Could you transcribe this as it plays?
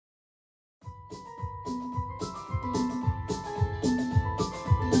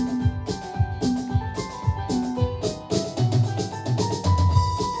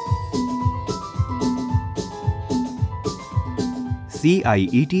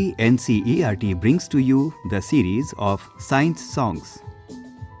CIET NCERT brings to you the series of science songs.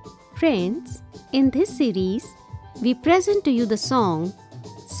 Friends, in this series, we present to you the song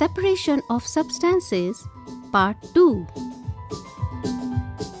Separation of Substances Part 2.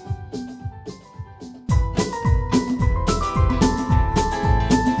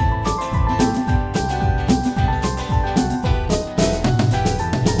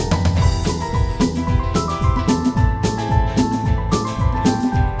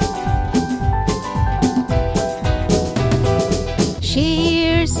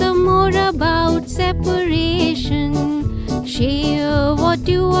 Share some more about separation. Share what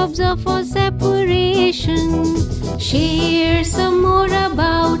you observe for separation. Share some more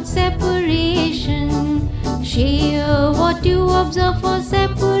about separation. Share what you observe for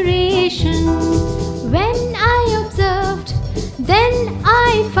separation. When I observed, then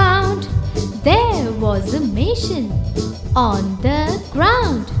I found there was a mason on the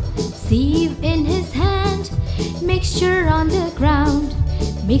ground. Sieve in his hand, mixture on the ground.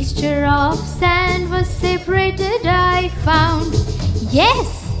 Mixture of sand was separated, I found.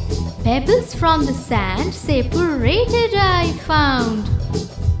 Yes, pebbles from the sand separated, I found.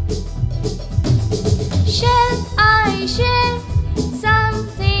 Shall I share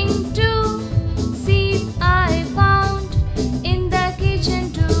something too? Sieve I found in the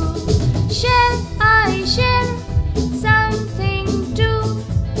kitchen too. Shall I share something too?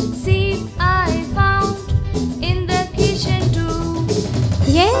 Sieve I found in the kitchen too.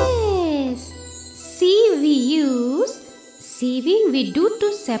 Yes, sieving we do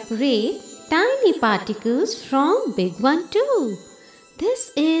to separate tiny particles from big one too.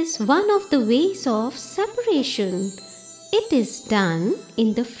 This is one of the ways of separation. It is done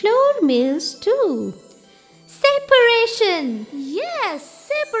in the flour mills too. Separation!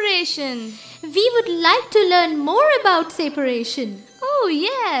 Yes, separation. We would like to learn more about separation. Oh,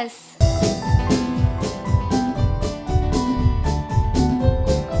 yes.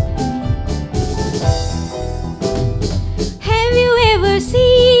 Have you ever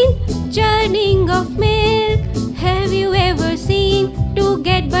seen churning of milk? Have you ever seen to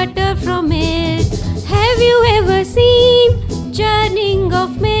get butter from milk? Have you ever seen churning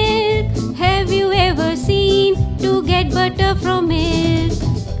of milk? Have you ever seen to get butter from milk?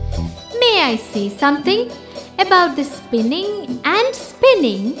 May I say something about the spinning and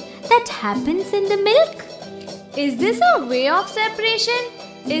spinning that happens in the milk? Is this a way of separation?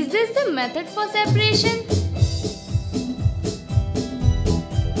 Is this the method for separation?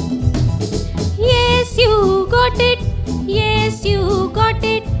 Yes, you got it. Yes, you got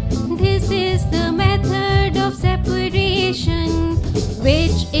it. This is the method of separation,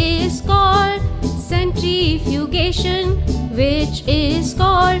 which is called centrifugation. Which is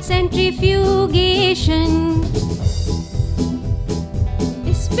called centrifugation.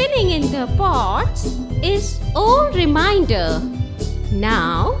 Spinning in the pots is old reminder.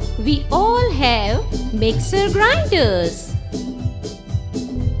 Now we all have mixer grinders.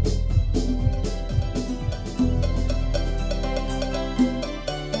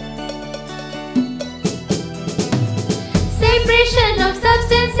 Separation of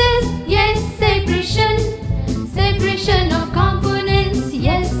substances, yes, separation. Separation of components,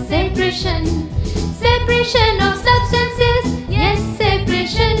 yes, separation. Separation of substances, yes,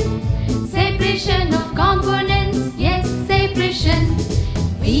 separation. Separation of components, yes, separation.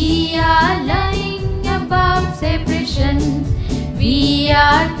 We are learning about separation. We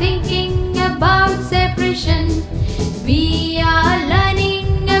are thinking about separation. We are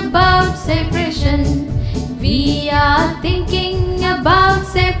learning about separation. We are thinking about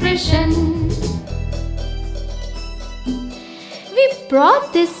separation. We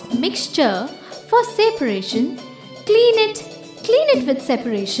brought this mixture for separation. Clean it with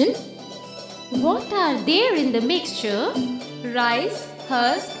separation. What are there in the mixture? Rice,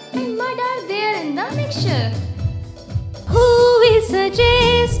 husk and mud are there in the mixture. Who will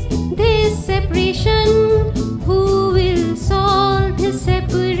suggest this separation? Who will solve this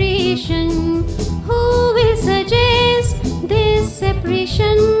separation? Who will suggest this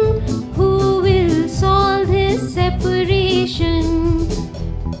separation? Who will solve this separation?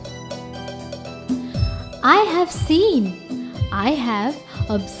 I have seen, I have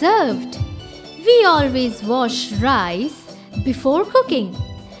observed. We always wash rice before cooking.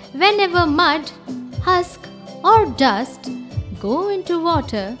 Whenever mud, husk or dust go into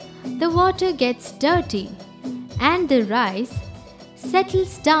water, the water gets dirty and the rice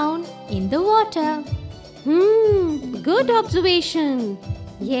settles down in the water. Good observation.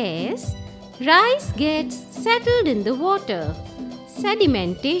 Yes, rice gets settled in the water.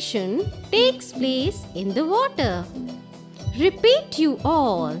 Sedimentation takes place in the water. Repeat you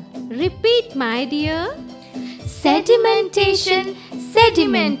all. Repeat, my dear. Sedimentation,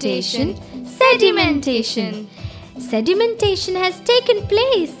 sedimentation, sedimentation. Sedimentation has taken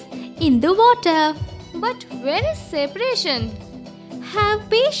place in the water. But where is separation? Have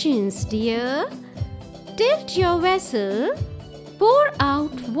patience, dear. Tilt your vessel. Pour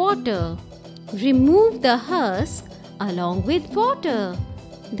out water. Remove the husk along with water.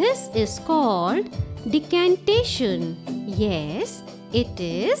 This is called decantation. Yes, it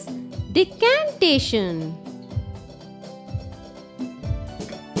is decantation.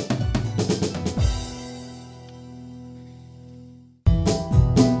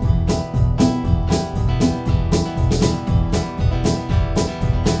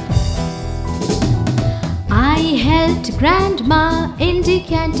 I helped Grandma in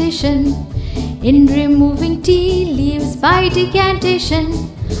decantation, in removing tea leaves by decantation.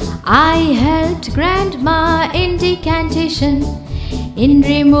 I helped Grandma in decantation, in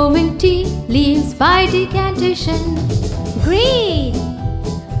removing tea leaves by decantation. Great!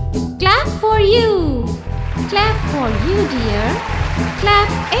 Clap for you. Clap for you, dear. Clap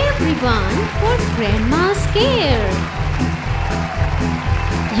everyone for Grandma's care.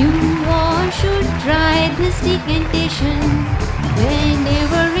 You all should try this decantation.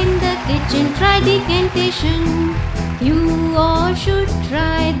 Whenever in the kitchen, try decantation. You all should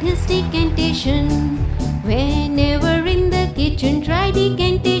try this decantation. Whenever in the kitchen, try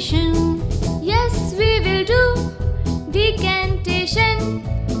decantation. Yes, we will do decantation.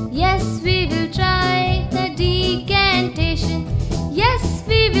 Yes, we will try the decantation. Yes,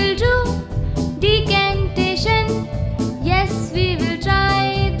 we will do decantation. Yes, we will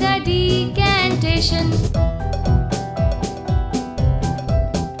try the decantation.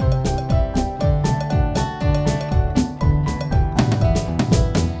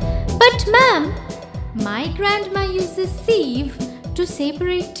 But ma'am, my grandma uses sieve to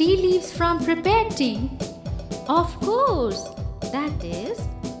separate tea leaves from prepared tea. Of course, that is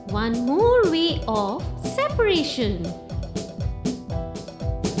one more way of separation.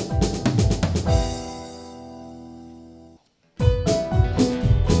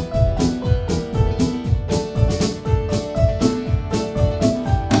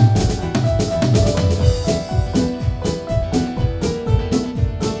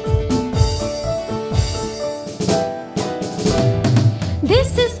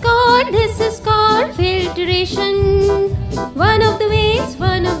 This is called filtration. One of the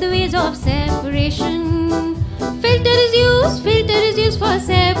ways of separation. Filter is used for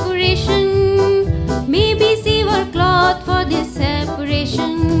separation. Maybe sieve or cloth for this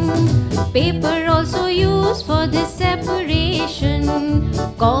separation. Paper also used for this separation,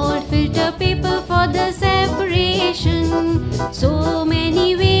 called filter paper for the separation. So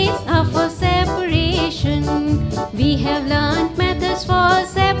many ways are for separation. We have learnt methods for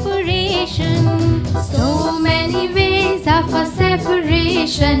separation. So many ways are for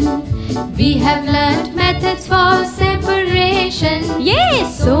separation. We have learnt methods for separation.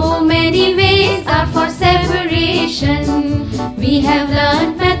 Yes, So many ways are for separation. We have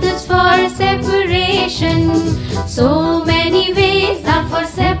learnt methods for separation. So many ways are for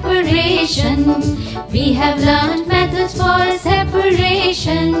separation. We have learnt methods for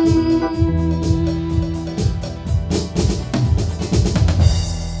separation.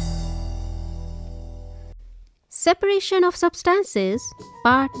 Separation of Substances,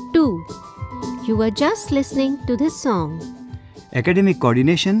 Part 2. You were just listening to this song. Academic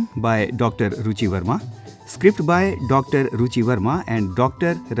coordination by Dr. Ruchi Verma. Script by Dr. Ruchi Verma and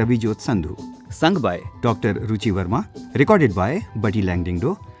Dr. Ravijot Sandhu. Sung by Dr. Ruchi Verma. Recorded by Bati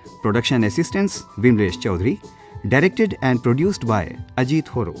Langdingdo. Production assistants Vimresh Chaudhary. Directed and produced by Ajit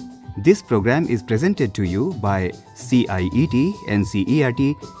Horo. This program is presented to you by CIET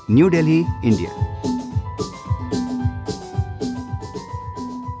NCERT, New Delhi, India.